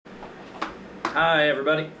Hi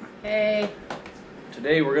everybody. Hey.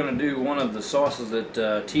 Today we're going to do one of the sauces that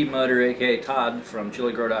Tmudder, aka Todd from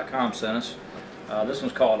Chiligrower.com sent us. This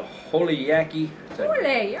one's called Holy Yaki.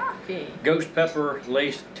 Holy Yaki. Ghost pepper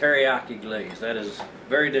laced teriyaki glaze. That is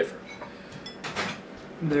very different.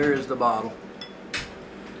 There is the bottle.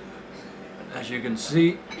 As you can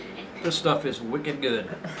see, this stuff is wicked good.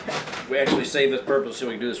 We actually saved this purpose so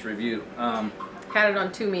we can do this review. Had it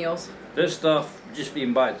on 2 meals. This stuff, just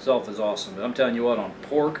even by itself, is awesome. But I'm telling you what, on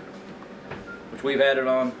pork, which we've had it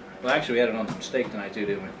on, well actually we had it on some steak tonight too,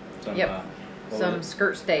 didn't we? Some, yep. Some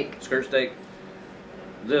skirt steak. Skirt steak.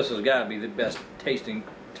 This has got to be the best tasting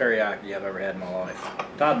teriyaki I've ever had in my life.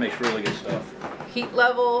 Todd makes really good stuff. Heat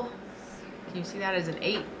level, can you see that as an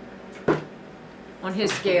 8 on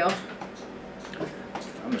his scale?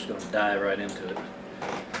 I'm just going to dive right into it.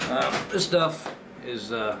 This stuff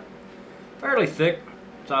is fairly thick.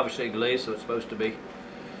 It's obviously glazed, so it's supposed to be.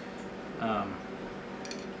 It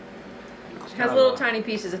has little tiny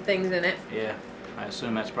pieces of things in it. Yeah, I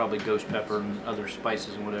assume that's probably ghost pepper and other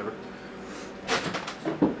spices and whatever.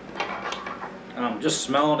 Just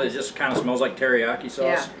smelling it, just kind of smells like teriyaki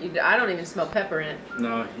sauce. Yeah, I don't even smell pepper in it.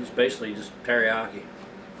 No, it's basically just teriyaki.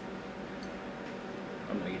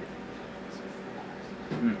 I'm gonna eat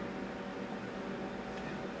it.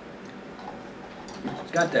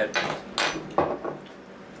 It's got that,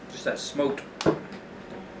 just that smoked,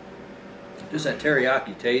 just that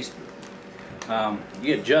teriyaki taste. You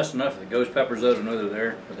get just enough of the ghost peppers though to know they're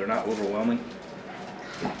there, but they're not overwhelming.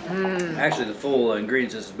 Actually, the full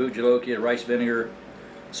ingredients is Bhut rice vinegar,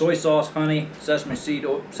 soy sauce, honey,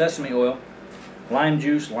 sesame oil, lime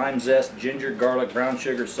juice, lime zest, ginger, garlic, brown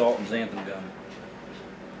sugar, salt, and xanthan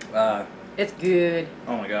gum. It's good.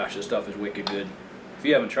 Oh my gosh, this stuff is wicked good. If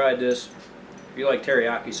you haven't tried this, if you like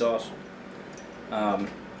teriyaki sauce,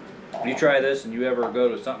 if you try this and you ever go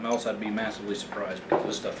to something else, I'd be massively surprised because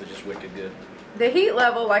this stuff is just wicked good. The heat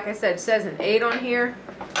level, like I said, says an 8 on here.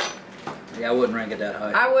 Yeah, I wouldn't rank it that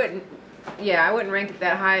high. I wouldn't rank it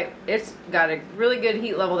that high. It's got a really good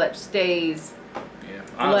heat level that stays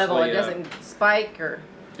level. It doesn't spike or...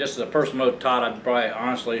 Just as a personal note, Todd, I'd probably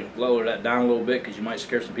honestly lower that down a little bit because you might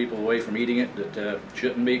scare some people away from eating it that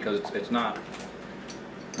shouldn't be, because it's not.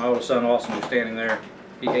 My oldest son Austin was standing there.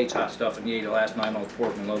 He hates hot stuff and he ate it last night on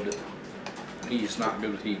pork and loved it. He's not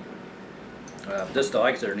good with heat. This stuff,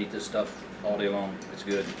 I can sit there and eat this stuff all day long. It's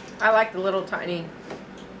good. I like the little tiny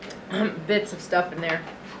bits of stuff in there.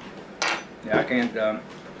 Yeah, I can't. Have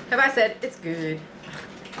I said it's good?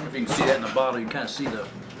 I don't know if you can see that in the bottle. You can kind of see the.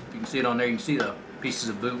 You can see it on there. You can see the pieces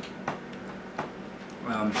of Bhut.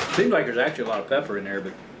 Seems like there's actually a lot of pepper in there,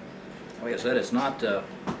 but like I said, it's not. I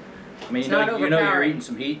mean, you know you're eating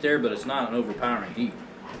some heat there, but it's not an overpowering heat.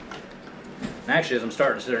 And actually, as I'm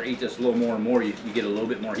starting to sit there and eat this a little more and more, you get a little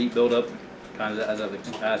bit more heat buildup, kind of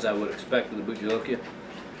as I would expect with the Bhut,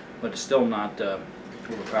 but it's still not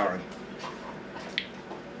overpowering.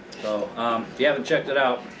 So, if you haven't checked it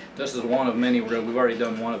out, this is one of many. We've already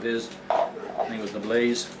done one of his. I think it was the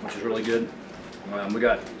Blaze, which is really good. We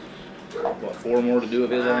got, what, 4 more to do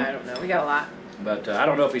of his on? I don't know. We got a lot. But I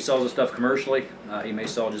don't know if he sells this stuff commercially. He may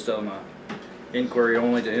sell just on inquiry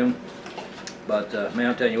only to him. But man,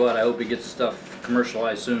 I'm telling you what, I hope he gets the stuff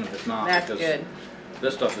commercialized soon if it's not. That's good.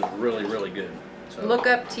 This stuff is really, really good. So, look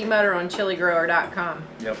up Tmudder on Chiligrower.com.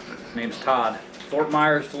 Yep. Name's Todd. Fort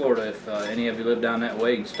Myers, Florida. If any of you live down that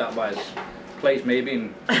way, you can stop by his place maybe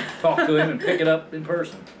and talk to him and pick it up in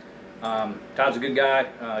person. Todd's a good guy,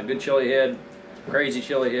 good chili head, crazy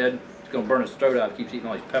chili head. He's gonna burn his throat out. He keeps eating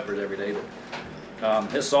all these peppers every day,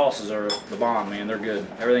 but his sauces are the bomb, man. They're good.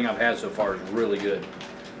 Everything I've had so far is really good.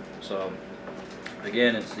 So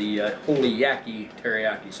again, it's the Holy Yaki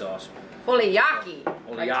teriyaki sauce. Holy Yaki,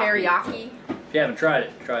 like teriyaki. If you haven't tried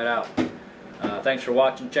it, try it out. Thanks for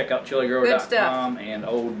watching. Check out chiligrower.com and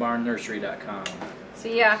oldbarnnursery.com.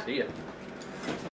 See ya. See ya.